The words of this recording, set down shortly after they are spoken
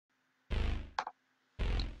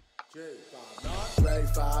What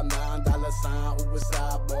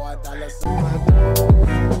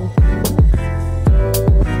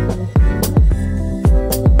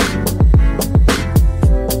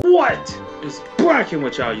is breaking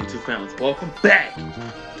with y'all YouTube fans? Welcome back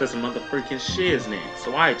to some motherfucking shiznit.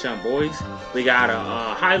 So alright y'all boys, we got a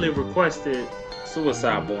highly requested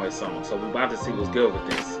Suicide Boys song. So we about to see what's good with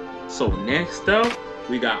this. So next up,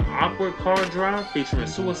 we got Akward Car Drive featuring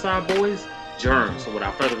Suicide Boys, Germ. So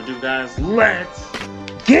without further ado guys, let's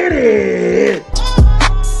get it!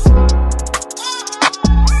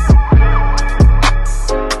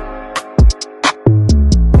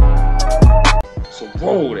 So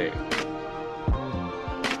roll that.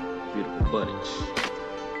 Beautiful footage.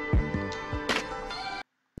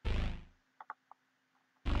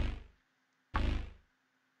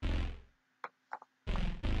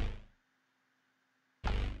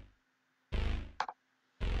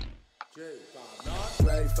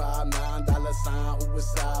 $5-9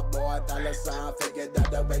 suicide boy, $sign. Figured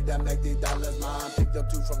out the way to make these dollars mine. Picked up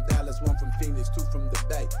 2 from Dallas, 1 from Phoenix, 2 from the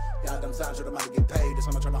Bay. Got them signs, sure the money get paid. If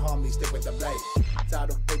someone trying to harm me, stick with the blade.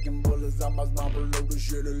 Tired of picking bullets, I must run below the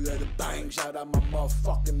shit and let it bang. Shout out my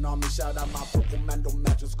motherfucking army, shout out my purple man, don't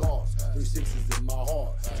match your scars. 3 6s in my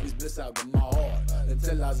heart, squeeze bliss out of my heart.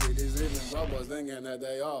 Until I see these living brothers thinking that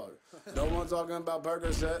they are. No one talking about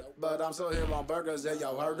Percocet, but I'm still here on burgers. Yeah,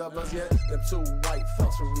 y'all heard of us yet? Them 2 white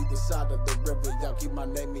fucks from either side of the river. Y'all keep my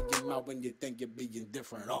name in your mouth when you think you're being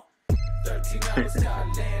different. 13 hours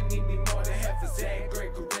Thailand, need me more than half a zag.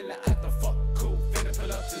 Great gorilla out the fuck cool. Finna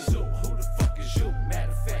pull up to zoo. Who the fuck is you?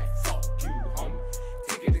 Matter of fact, fuck you, homie.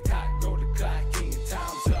 Ticket to cock, go to clock, king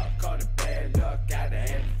time's up. Call it bad luck, gotta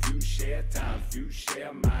have a few share time, few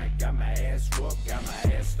share mine. Got my ass whooped, got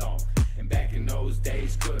my ass stomped. And back in those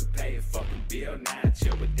days, couldn't pay a fucking bill. Now I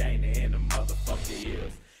chill with Dana in the motherfucking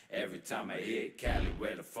hills. Every time I hit Cali,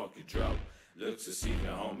 where the fuck you drove? Looks to see the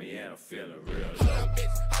homie and I'm feeling real low. Hold on,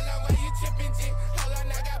 bitch, hold on, why you tripping, G? Hold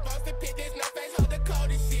on, I got boss to pick this, no face, hold the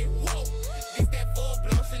cold and shit. Whoa, this that full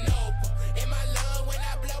blown Shinobu. In my lung when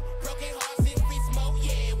I blow, broken heart since we smoke,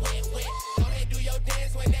 yeah, wet, wet. Go ahead, do your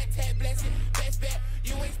dance when that tab blessing. Best bet,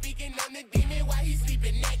 you ain't speaking on the demon while he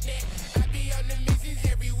sleeping neck. I be on the missions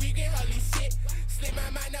every weekend, holy shit. Slip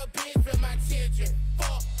my mind up, bitch, for my children.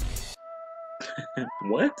 Fuck.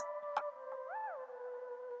 What?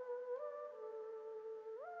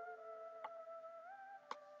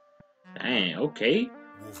 Dang, okay.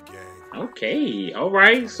 Okay,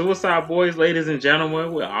 alright. Suicide Boys, ladies and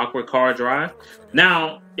gentlemen, with Akward Car Drive.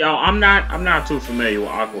 Now, y'all, I'm not too familiar with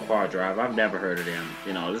Akward Car Drive. I've never heard of them.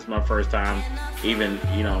 You know, this is my first time even,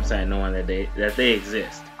 you know what I'm saying, knowing that they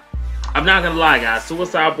exist. I'm not gonna lie, guys,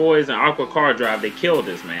 Suicide Boys and Akward Car Drive, they killed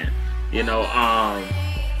this, man. You know,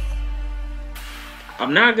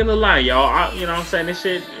 I'm not gonna lie, y'all. You know what I'm saying, this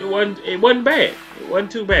shit, it wasn't bad. It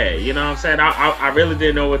wasn't too bad. You know what I'm saying? I really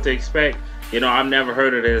didn't know what to expect. You know, I've never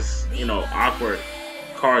heard of this, you know, Akward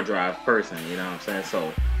Car Drive person, you know what I'm saying?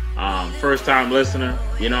 So, first time listener,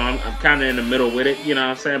 you know, I'm kind of in the middle with it, you know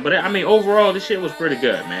what I'm saying? But, I mean, overall, this shit was pretty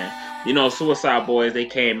good, man. You know, Suicide Boys, they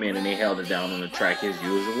came in and they held it down on the track as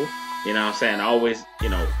usual. You know what I'm saying? Always, you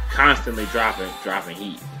know, constantly dropping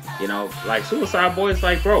heat. You know, like Suicide Boys,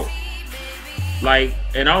 like, bro. Like,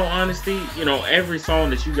 in all honesty, you know, every song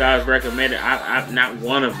that you guys recommended, not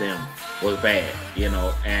one of them was bad, you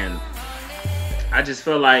know, and I just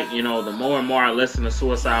feel like, you know, the more and more I listen to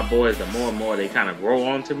Suicide Boys, the more and more they kind of grow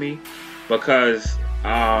onto me, because,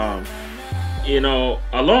 you know,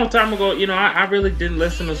 a long time ago, you know, I really didn't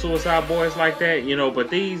listen to Suicide Boys like that, you know, but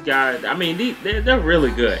these guys, I mean, they're really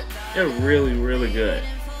good. They're really, really good.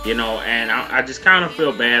 You know, and I just kind of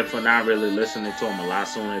feel bad for not really listening to them a lot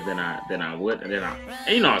sooner than I would, and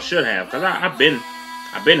you know, I should have, because I've been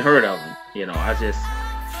heard of them. You know, I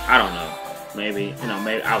don't know, maybe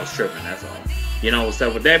I was tripping. That's all. You know,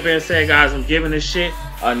 so with that being said, guys, I'm giving this shit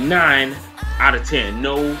a 9 out of 10.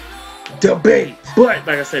 No debate. But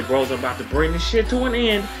like I said, bros, I'm about to bring this shit to an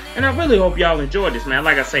end, and I really hope y'all enjoyed this, man.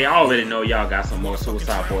 Like I say, I already know y'all got some more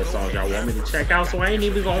Suicide Boys songs y'all want me to check out, so I ain't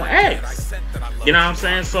even gonna ask. You know what I'm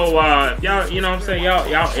saying? So y'all, you know what I'm saying,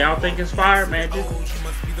 y'all think it's fire, man, just,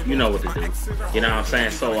 you know what to do. You know what I'm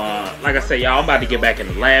saying? So like I say, y'all, I'm about to get back in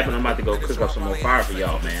the lab, and I'm about to go cook up some more fire for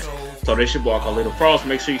y'all, man. So this your boy called Little Frost.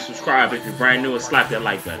 Make sure you subscribe if you're brand new and slap that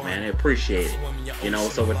like button, man. I appreciate it. You know,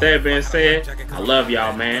 so with that being said, I love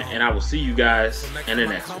y'all, man, and I will see you guys in the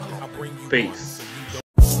next one. Peace.